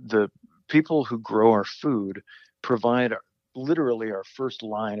 Because the people who grow our food provide literally our first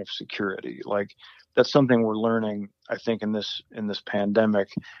line of security. Like, that's something we're learning, I think, in this pandemic,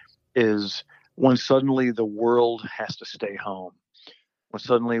 is when suddenly the world has to stay home, when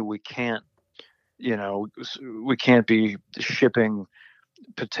suddenly we can't be shipping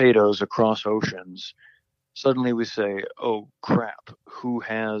potatoes across oceans. Suddenly we say, oh crap, who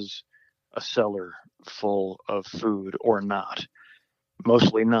has a cellar full of food or not?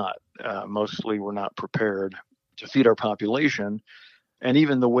 Mostly not. Mostly we're not prepared to feed our population. And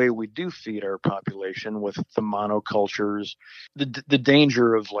even the way we do feed our population with the monocultures, the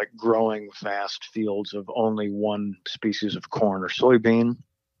danger of like growing vast fields of only one species of corn or soybean,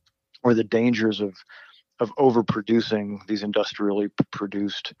 or the dangers of overproducing these industrially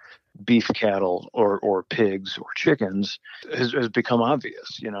produced beef cattle or pigs or chickens has become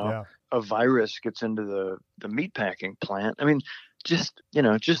obvious. Yeah. A virus gets into the meat packing plant. I mean, just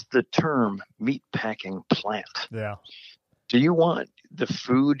the term meat packing plant. Yeah. Do you want the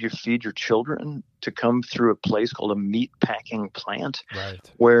food you feed your children to come through a place called a meat packing plant? Right.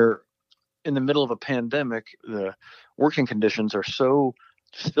 Where in the middle of a pandemic, the working conditions are so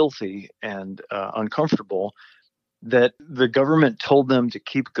filthy and uncomfortable that the government told them to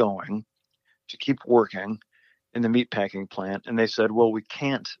keep going, to keep working in the meatpacking plant. And they said, well, we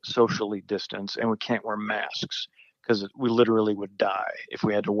can't socially distance and we can't wear masks because we literally would die if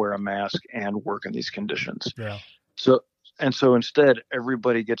we had to wear a mask and work in these conditions. Yeah. So instead,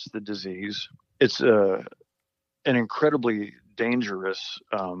 everybody gets the disease. It's an incredibly dangerous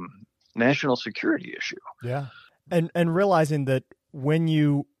national security issue. Yeah. And realizing that when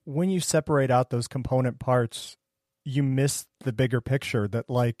you separate out those component parts, you miss the bigger picture that,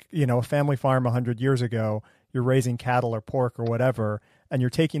 like, a family farm 100 years ago, you're raising cattle or pork or whatever, and you're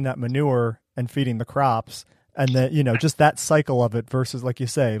taking that manure and feeding the crops. And that, just that cycle of it versus, like you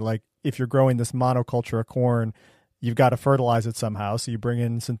say, like if you're growing this monoculture of corn, you've got to fertilize it somehow. So you bring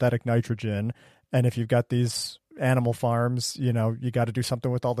in synthetic nitrogen. And if you've got these animal farms, you got to do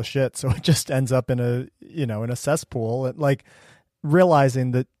something with all the shit. So it just ends up in a cesspool. And like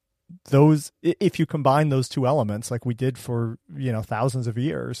realizing that if you combine those two elements, like we did for, thousands of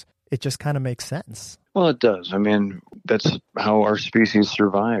years, it just kind of makes sense. Well, it does. I mean, that's how our species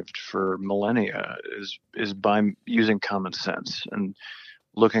survived for millennia is by using common sense and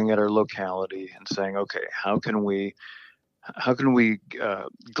looking at our locality and saying, okay, how can we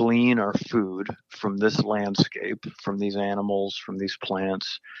glean our food from this landscape, from these animals, from these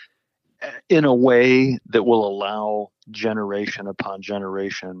plants, in a way that will allow generation upon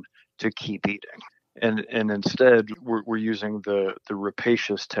generation to keep eating. And instead, we're using the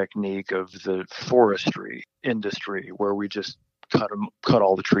rapacious technique of the forestry industry, where we just cut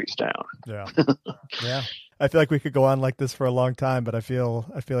all the trees down. Yeah, yeah. I feel like we could go on like this for a long time, but I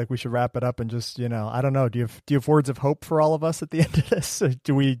feel like we should wrap it up and just, I don't know. Do you have words of hope for all of us at the end of this?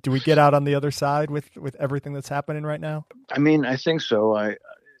 Do we get out on the other side with everything that's happening right now? I mean, I think so.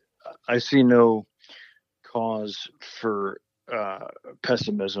 I see no cause for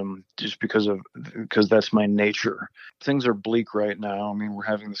pessimism just because that's my nature. Things are bleak right now. I mean, we're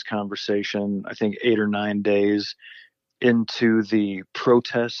having this conversation, I think 8 or 9 days into the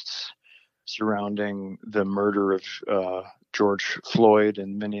protests surrounding the murder of George Floyd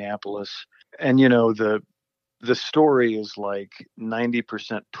in Minneapolis. And, the story is like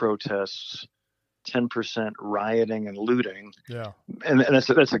 90% protests, 10% rioting and looting. Yeah. And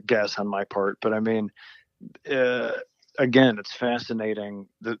that's a guess on my part. But I mean, again, it's fascinating.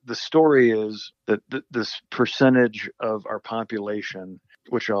 The story is that this percentage of our population,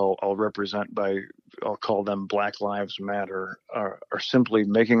 which I'll represent I'll call them Black Lives Matter, are simply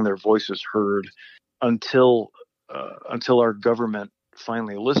making their voices heard until our government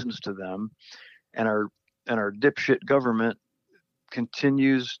finally listens to them, and our dipshit government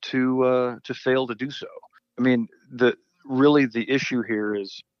continues to fail to do so. I mean, the issue here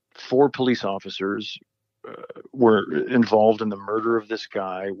is 4 police officers were involved in the murder of this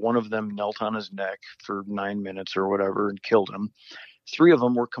guy. One of them knelt on his neck for 9 minutes or whatever and killed him. 3 of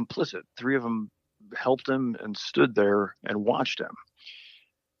them were complicit. 3 of them helped him and stood there and watched him.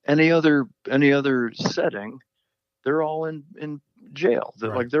 Any other setting, they're all in jail.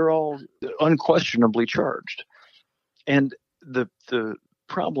 Right. Like they're all unquestionably charged. And the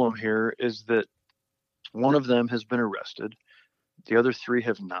problem here is that one of them has been arrested. The other 3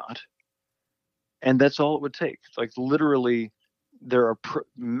 have not. And that's all it would take. Like literally, there are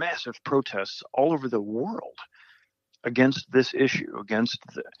massive protests all over the world against this issue, against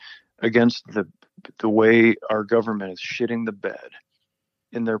the way our government is shitting the bed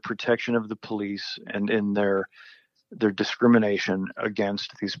in their protection of the police and in their discrimination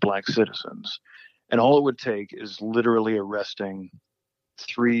against these Black citizens. And all it would take is literally arresting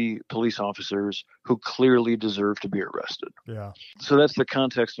 3 police officers who clearly deserve to be arrested. Yeah. So that's the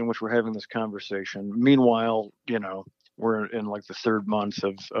context in which we're having this conversation. Meanwhile, we're in like the 3rd month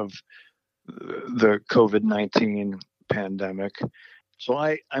of the COVID-19 pandemic. So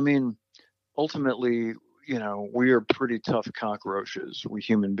I mean, ultimately, we are pretty tough cockroaches, we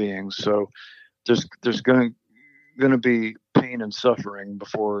human beings. So there's going to be pain and suffering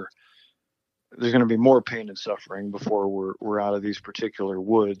before there's going to be more pain and suffering before we're out of these particular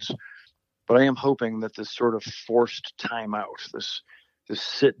woods. But I am hoping that this sort of forced time out, this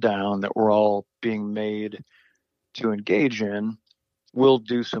sit down that we're all being made to engage in, will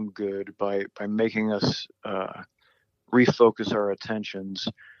do some good by making us refocus our attentions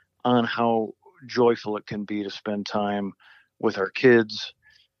on how joyful it can be to spend time with our kids,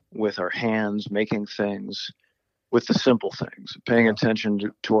 with our hands, making things, with the simple things, paying attention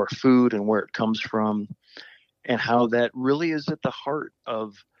to our food and where it comes from, and how that really is at the heart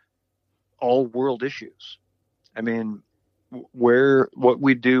of all world issues. I mean, what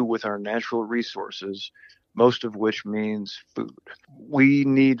we do with our natural resources, most of which means food. We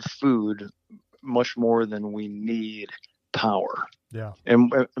need food much more than we need power. Yeah.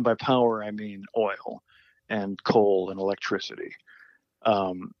 And by power, I mean oil and coal and electricity.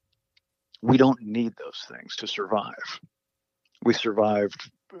 We don't need those things to survive. We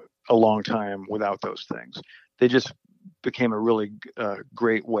survived a long time without those things. They just became a really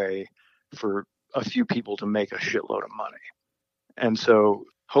great way for a few people to make a shitload of money. And so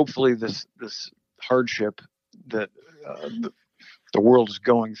hopefully this hardship that the world is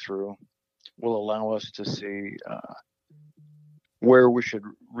going through will allow us to see where we should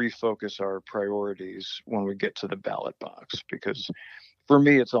refocus our priorities when we get to the ballot box. Because for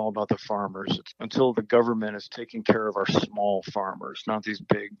me, it's all about the farmers. Until the government is taking care of our small farmers, not these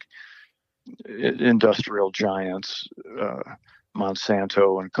big industrial giants,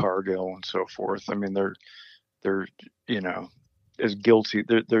 Monsanto and Cargill and so forth. I mean, they're as guilty.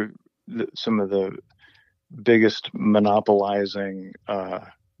 They're some of the biggest monopolizing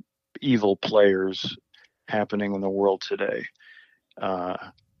evil players happening in the world today.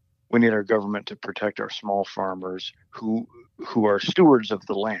 We need our government to protect our small farmers who are stewards of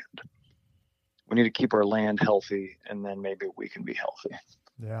the land. We need to keep our land healthy, and then maybe we can be healthy.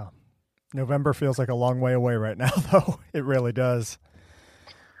 Yeah. November feels like a long way away right now, though. It really does.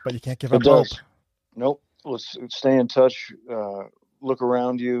 But you can't give up hope. Nope. Let's stay in touch. Look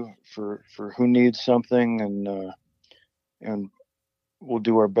around you for who needs something, and we'll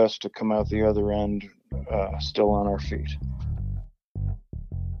do our best to come out the other end still on our feet.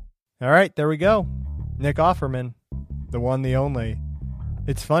 All right, there we go. Nick Offerman, the one, the only.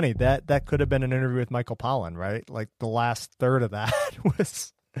 It's funny, that could have been an interview with Michael Pollan, right? Like the last third of that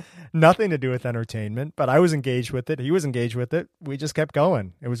was nothing to do with entertainment, but I was engaged with it. He was engaged with it. We just kept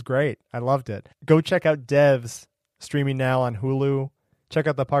going. It was great. I loved it. Go check out Devs, streaming now on Hulu. Check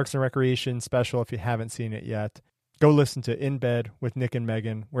out the Parks and Recreation special if you haven't seen it yet. Go listen to In Bed with Nick and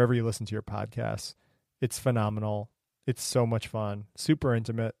Megan, wherever you listen to your podcasts. It's phenomenal. It's so much fun. Super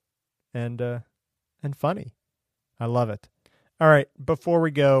intimate and funny. I love it. All right, before we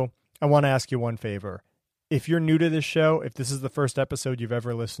go, I want to ask you one favor. If you're new to this show, if this is the first episode you've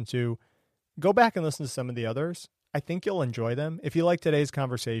ever listened to, go back and listen to some of the others. I think you'll enjoy them. If you like today's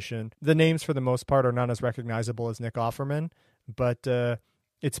conversation, the names for the most part are not as recognizable as Nick Offerman, but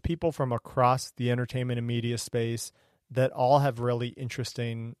it's people from across the entertainment and media space that all have really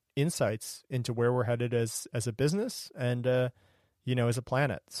interesting insights into where we're headed as a business and, as a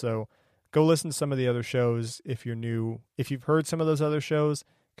planet. So go listen to some of the other shows if you're new. If you've heard some of those other shows,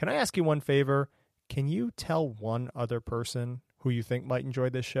 can I ask you one favor? Can you tell one other person who you think might enjoy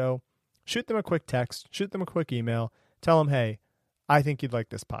this show? Shoot them a quick text, shoot them a quick email, tell them, hey, I think you'd like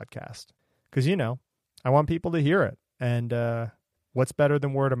this podcast. Because, I want people to hear it. And what's better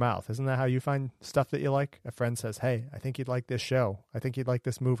than word of mouth? Isn't that how you find stuff that you like? A friend says, hey, I think you'd like this show. I think you'd like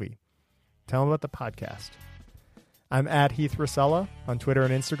this movie. Tell them about the podcast. I'm at Heath Rosella on Twitter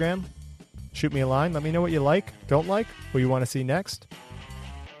and Instagram. Shoot me a line. Let me know what you like, don't like, who you want to see next.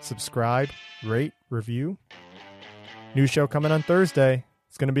 Subscribe, rate, review. New show coming on Thursday.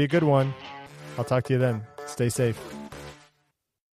 It's going to be a good one. I'll talk to you then. Stay safe.